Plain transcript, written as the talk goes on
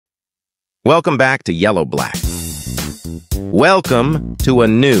Welcome back to Yellow Black. Welcome to a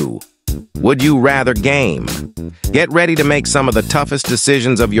new Would You Rather game. Get ready to make some of the toughest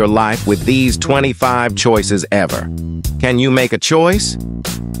decisions of your life with these 25 choices ever. Can you make a choice?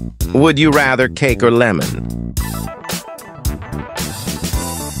 Would you rather cake or lemon?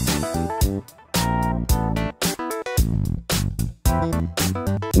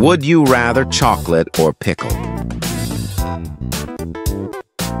 Would you rather chocolate or pickle?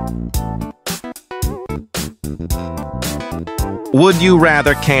 Would you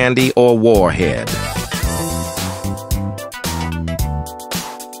rather candy or warhead?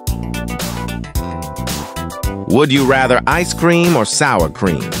 Would you rather ice cream or sour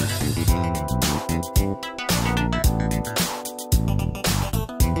cream?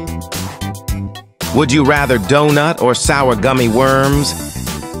 Would you rather donut or sour gummy worms?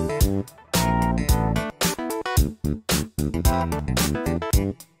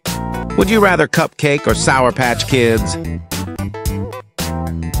 Would you rather cupcake or Sour Patch Kids?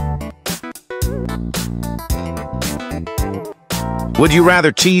 Would you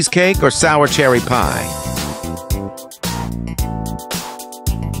rather cheesecake or sour cherry pie?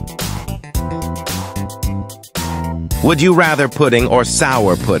 Would you rather pudding or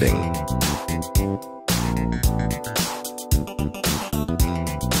sour pudding?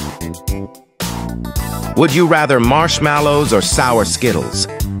 Would you rather marshmallows or sour Skittles?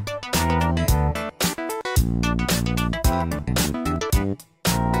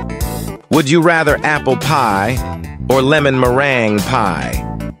 Would you rather apple pie or lemon meringue pie?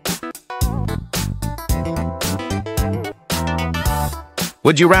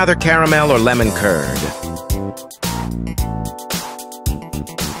 Would you rather caramel or lemon curd?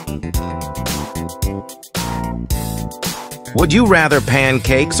 Would you rather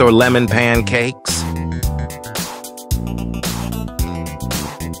pancakes or lemon pancakes?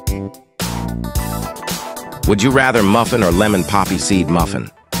 Would you rather muffin or lemon poppy seed muffin?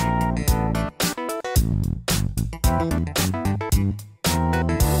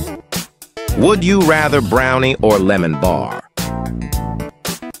 Would you rather brownie or lemon bar?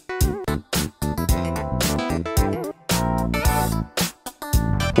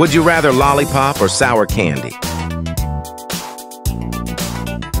 Would you rather lollipop or sour candy?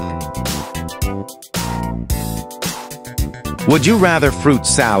 Would you rather fruit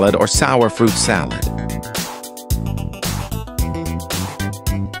salad or sour fruit salad?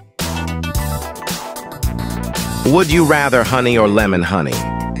 Would you rather honey or lemon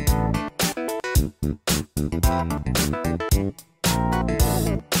honey?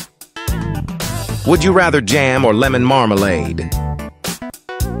 Would you rather jam or lemon marmalade?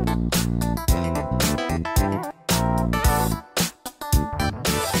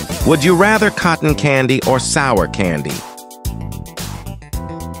 Would you rather cotton candy or sour candy?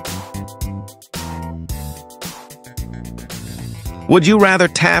 Would you rather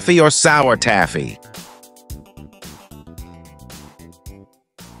taffy or sour taffy?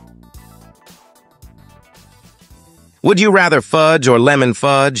 Would you rather fudge or lemon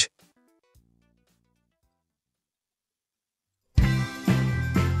fudge?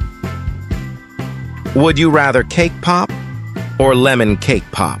 Would you rather cake pop or lemon cake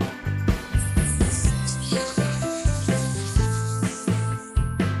pop?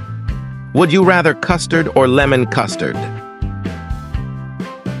 Would you rather custard or lemon custard?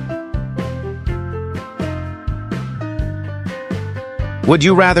 Would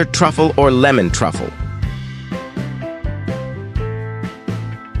you rather truffle or lemon truffle?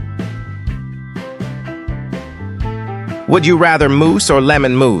 Would you rather mousse or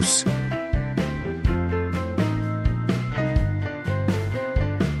lemon mousse?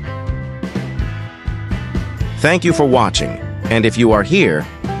 Thank you for watching, and if you are here,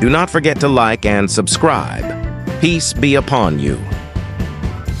 do not forget to like and subscribe. Peace be upon you.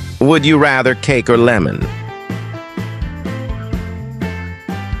 Would you rather cake or lemon?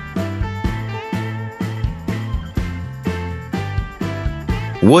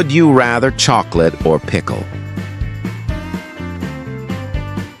 Would you rather chocolate or pickle?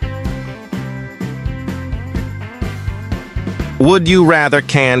 Would you rather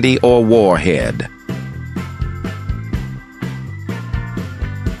candy or warhead?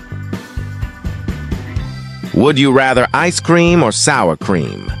 Would you rather ice cream or sour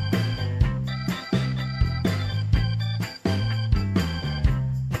cream?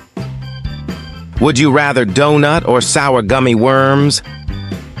 Would you rather donut or sour gummy worms?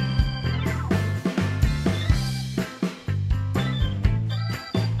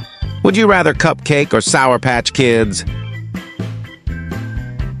 Would you rather cupcake or Sour Patch Kids?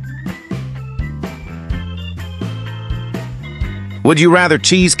 Would you rather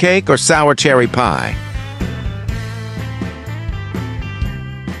cheesecake or sour cherry pie?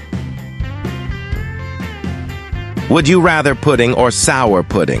 Would you rather pudding or sour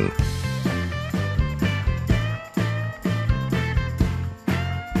pudding?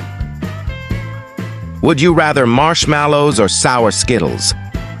 Would you rather marshmallows or sour Skittles?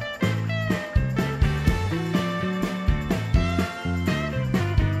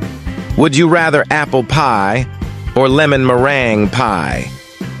 Would you rather apple pie or lemon meringue pie?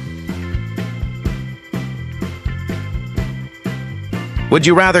 Would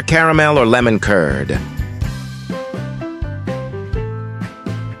you rather caramel or lemon curd?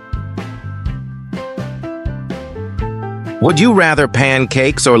 Would you rather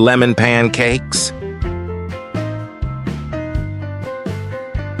pancakes or lemon pancakes?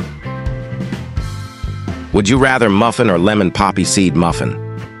 Would you rather muffin or lemon poppy seed muffin?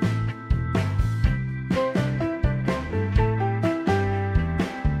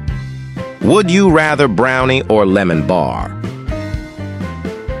 Would you rather brownie or lemon bar?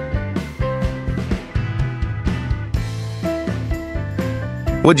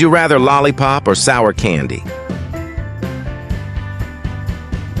 Would you rather lollipop or sour candy?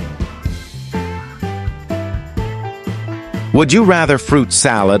 Would you rather fruit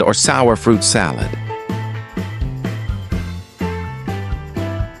salad or sour fruit salad?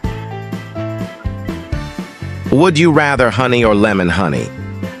 Would you rather honey or lemon honey?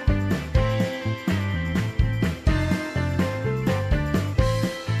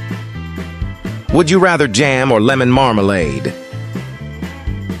 Would you rather jam or lemon marmalade?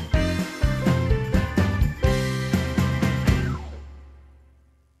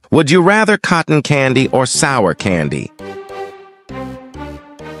 Would you rather cotton candy or sour candy?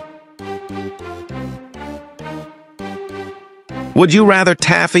 Would you rather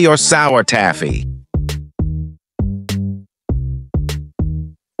taffy or sour taffy?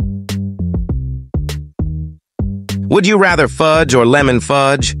 Would you rather fudge or lemon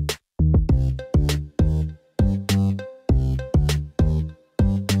fudge?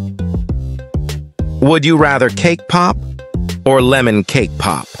 Would you rather cake pop or lemon cake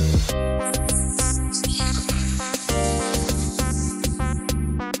pop?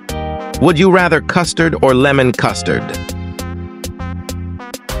 Would you rather custard or lemon custard?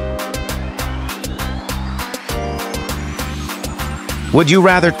 Would you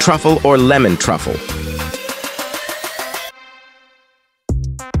rather truffle or lemon truffle?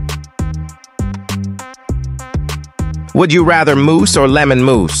 Would you rather mousse or lemon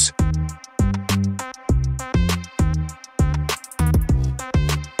mousse?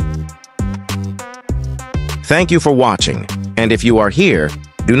 Thank you for watching, and if you are here,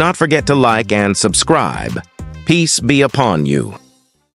 do not forget to like and subscribe. Peace be upon you.